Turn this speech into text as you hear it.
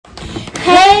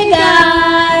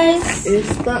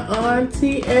It's the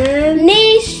Auntie and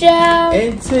Nisha.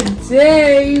 And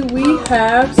today we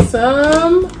have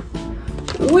some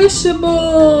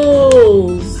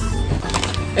Wishables.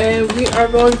 And we are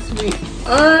going to be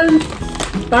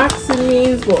unboxing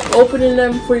these. We're opening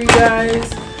them for you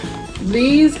guys.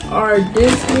 These are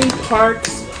Disney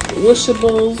Parks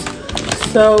Wishables.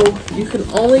 So you can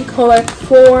only collect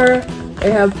 4. They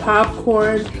have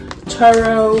popcorn,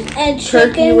 churro, and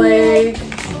turkey leg,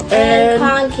 and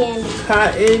cotton candy.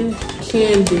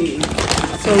 candy.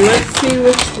 So let's see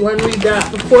which one we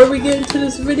got. Before we get into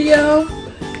this video,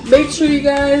 make sure you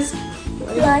guys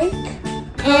like,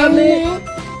 comment,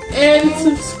 and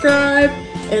subscribe,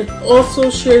 and also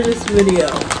share this video.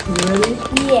 You ready?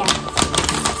 Yeah.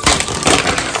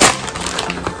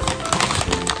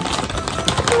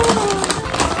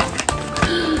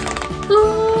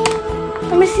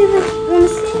 Let me see this. Let me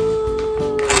see.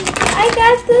 I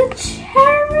got the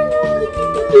churro. Look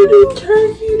at the little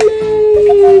turkey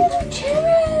leg.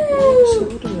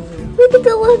 Look at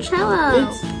the little churro.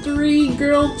 It's 3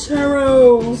 girl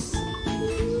churros.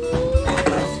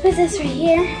 Let's put this right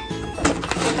here.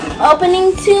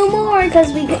 Opening 2 more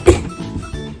because we got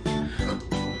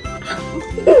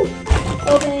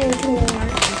opening 2 more.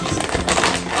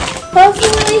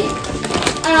 Hopefully,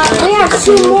 we have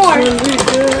 2 more.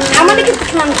 I'm gonna get the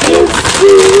pumpkin.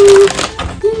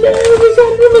 No, we got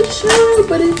another churro,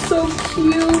 but it's so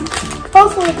cute.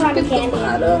 Hopefully, cotton candy.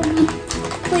 Bottom.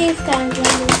 Please, cotton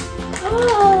candy.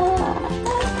 Oh,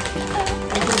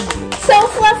 so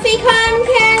fluffy cotton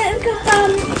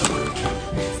candy.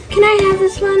 Can I have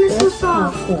this one? This is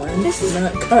soft. Popcorn. This is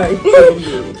not cotton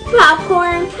candy.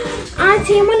 Popcorn.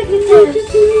 Auntie, I'm gonna get this.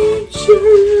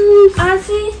 Churros.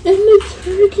 Auntie, And the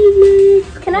turkey leg.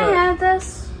 can I have this?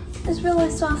 It's really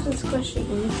soft and squishy.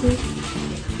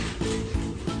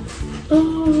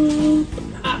 Oh,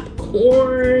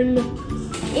 popcorn.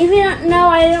 If you don't know,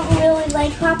 I don't really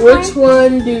like popcorn. Which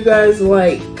one do you guys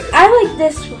like? I like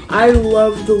this one. I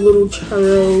love the little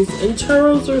churros, and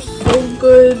churros are so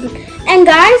good. And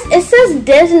guys, it says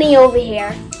Disney over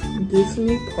here.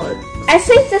 Disney Park. I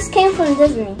think this came from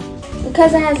Disney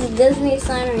because it has a Disney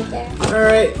sign right there.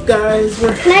 Alright, guys,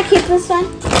 Can I keep this one?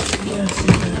 Yes,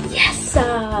 you can. Yes.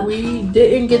 We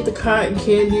didn't get the cotton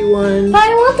candy one, But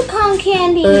I want the cotton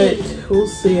candy. but we'll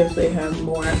see if they have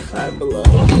more at Five Below.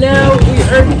 Now we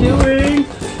are doing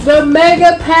the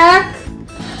Mega Pack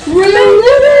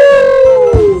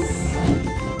Reviews.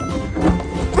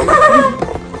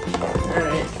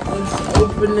 Alright, let's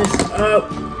open this up.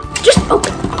 Just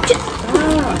open. Just.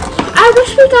 I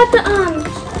wish we got the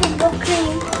whipped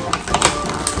cream.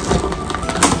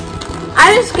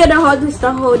 I'm just gonna hold this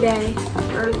the whole day.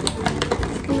 I'm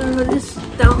gonna hold this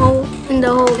the whole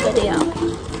video.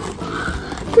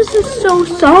 This is so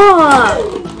soft.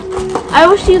 I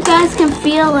wish you guys can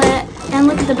feel it. And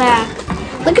look at the back.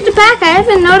 Look at the back. I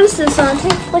haven't noticed this, Auntie.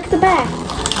 Look at the back.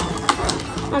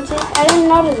 Auntie, I didn't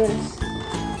notice this.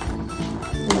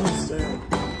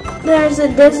 There's a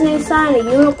Disney sign, a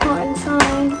unicorn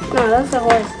sign. No, that's a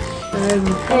horse. I'm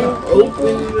gonna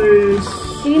open this.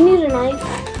 Do you need a knife?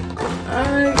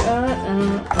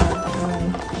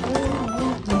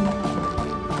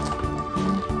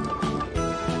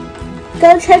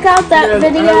 Go check out that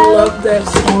video. I love that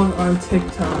song on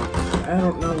TikTok. I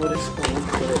don't know what it's called,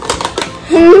 but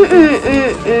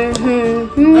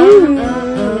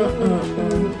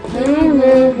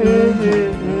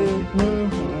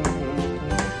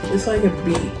it's like a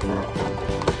beat.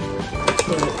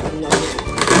 But I love it.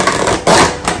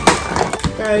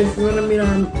 Guys, you wanna meet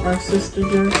our sister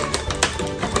here?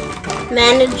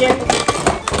 Manager.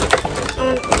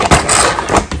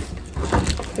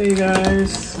 Hey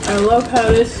guys, I love how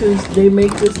this is, they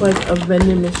make this like a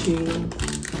vending machine.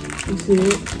 You see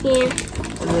it? Yeah.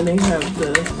 And then they have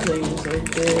the things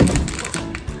right there.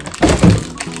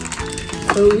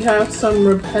 So we have some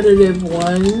repetitive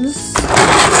ones.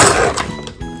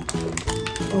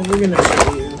 Oh, we're gonna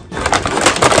show you.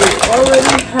 We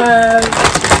already have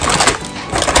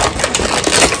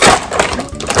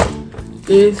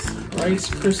this Rice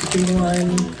Krispie one.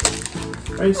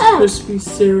 Rice Krispie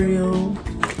cereal.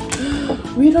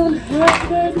 We don't have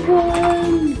that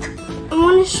one. I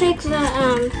want to shake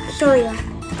the cereal.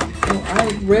 Oh, I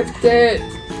ripped it.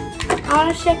 I want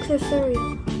to shake the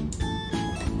cereal.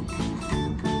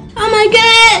 Oh my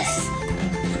goodness!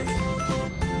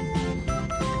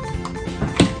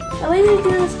 I need to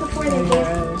do this before they do.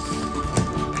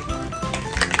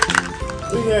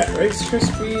 We got Rice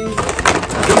Krispies.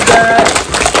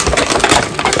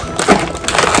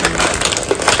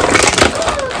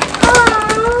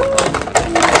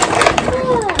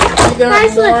 We got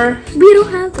guys, more. Look, we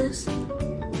don't have this.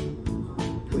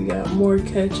 We got more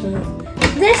ketchup.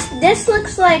 This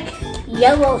looks like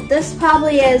yellow. This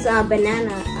probably is banana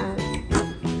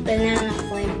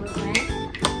flavor, right?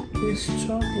 It's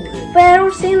chocolate. But I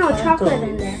don't see no chocolate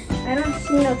in there. I don't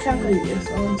see no chocolate. It's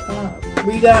on top.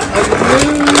 We got a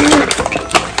new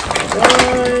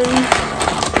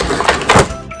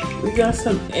one. We got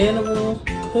some animal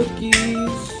cookies.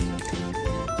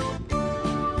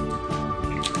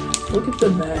 Look at the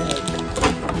bag.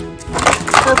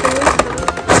 Okay.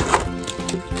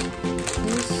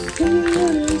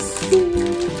 Let's see.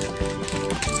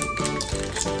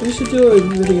 We should do a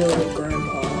video of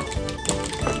Grandpa.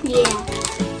 Yeah.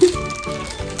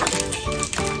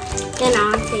 And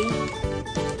Auntie.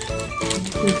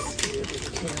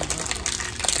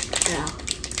 Yeah.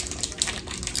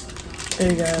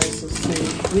 Hey guys, let's see.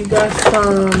 We got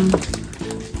some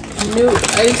new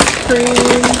ice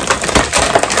cream.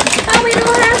 Oh, we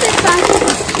don't have this one.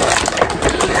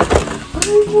 I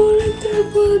wanted that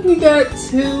one. We got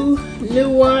 2 new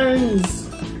ones.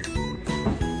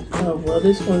 Oh, well,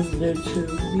 this one's new too.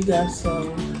 We got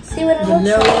some See what it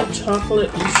vanilla, looks like.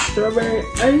 chocolate, and strawberry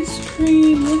ice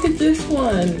cream. Look at this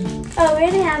one. Oh, we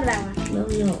already have that one. No,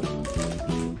 we don't.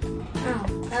 Oh,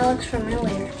 that looks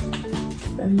familiar.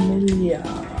 Vanilla.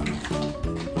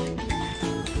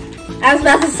 I was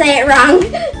about to say it wrong.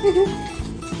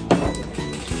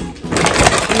 I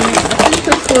think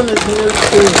this one is new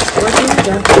too. Where do we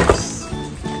got this?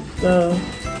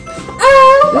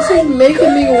 This is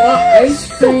making me want ice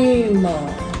cream.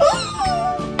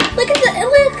 Look at the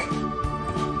look.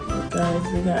 Guys,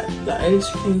 we got the ice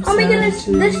cream. Oh my goodness,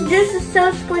 sandwiches. this juice is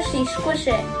so squishy. Squish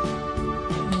it.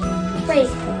 Wait.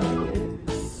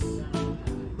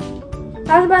 I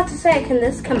was about to say, can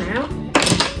this come out?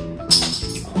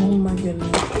 Oh my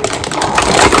goodness.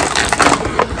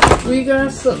 We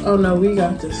got some. Oh no, we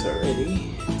got this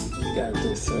already. We got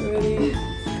this already.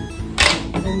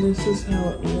 And this is how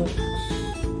it looks.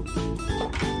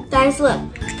 Guys, look.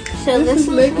 So This is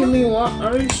making me want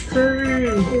ice cream.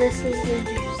 And this is the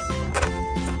juice.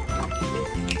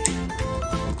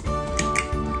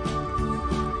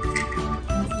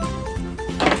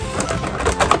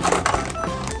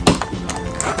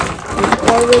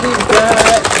 Already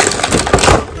got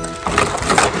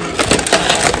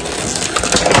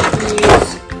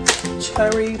these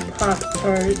cherry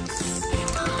Pop-Tarts.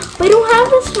 We don't have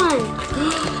this one.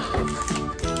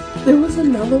 There was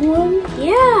another one?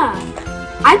 Yeah.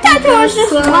 I thought there was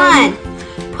just one.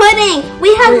 Pudding.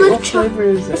 We have Wait, the what flavor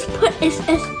is it? It's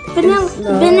vanilla. It's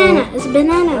not- Banana. It's I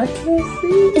banana. can't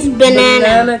see. It's banana.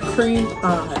 Banana cream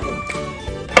pie.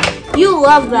 You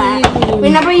love that.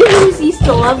 Remember you used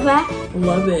to love that?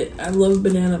 Love it. I love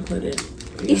banana pudding.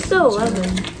 You still love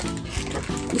it.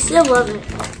 You still love it.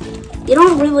 You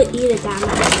don't really eat it that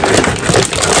much.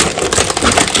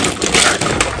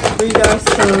 We got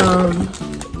some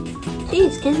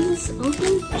Jeez, can this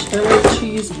open? cheddar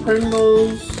cheese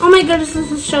Pringles. Oh my goodness,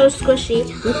 this is so squishy.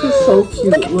 This is so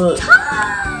cute. Look. Top!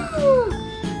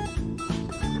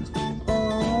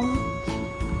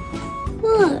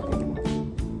 Look.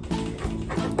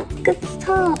 Look at the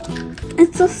top.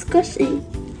 It's so squishy.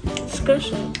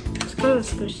 Squishy. It's kind of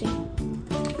squishy.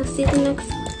 Let's see the next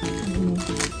one.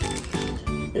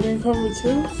 It didn't come with 2?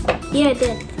 Yeah, I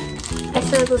did. I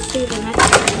said let's see the next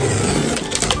one.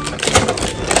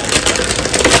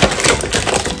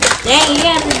 Dang, you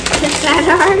gotta push that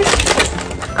hard.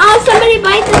 Oh, somebody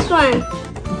bite this one.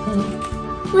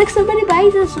 Look, somebody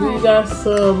bite this one. We got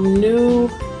some new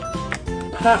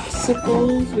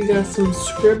popsicles. We got some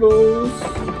scribbles.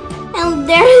 And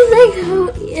there's like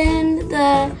in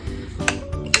the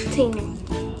container.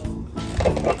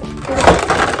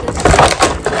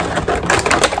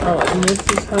 Oh, and this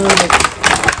is how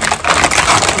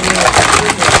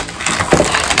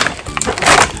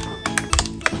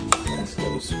that's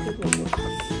those scribbles.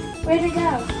 Where'd it go?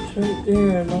 Right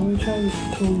there. Let me try to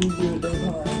totally do it that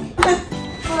hard.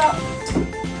 Well,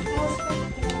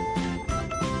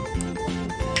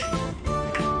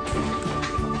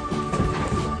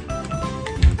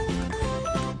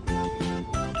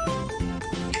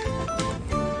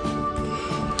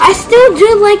 I still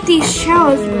do like these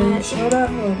shows, And but show that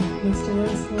one. That's the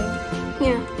last one.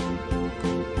 yeah.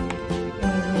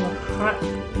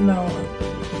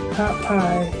 Hot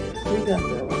pie. We got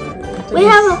that one already.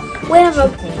 We have a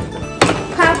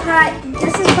Popeye.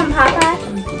 This is from Popeye.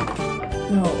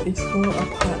 No, it's called a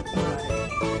pot pie.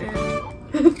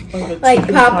 Like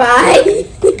Popeye.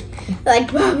 Like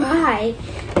Popeye.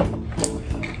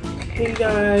 Hey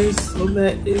guys, so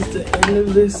that is the end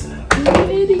of this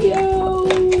video.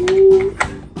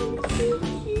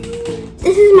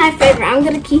 This is my favorite. I'm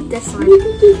gonna keep this one. Look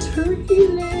at the turkey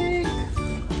leg.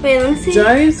 Wait, let me see.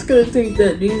 Giant's gonna think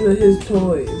that these are his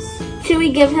toys. Should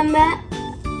we give him that?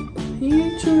 He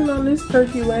ain't chewing on this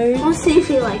turkey leg. We'll see if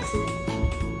he likes it.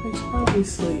 He's probably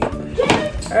asleep.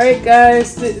 Alright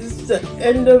guys, this is the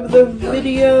end of the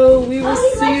video. We will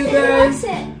see you guys.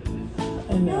 I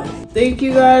know. Thank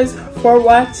you guys for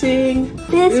watching.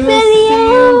 This we will video. see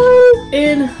you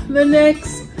in the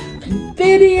next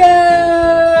video.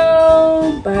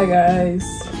 Bye guys.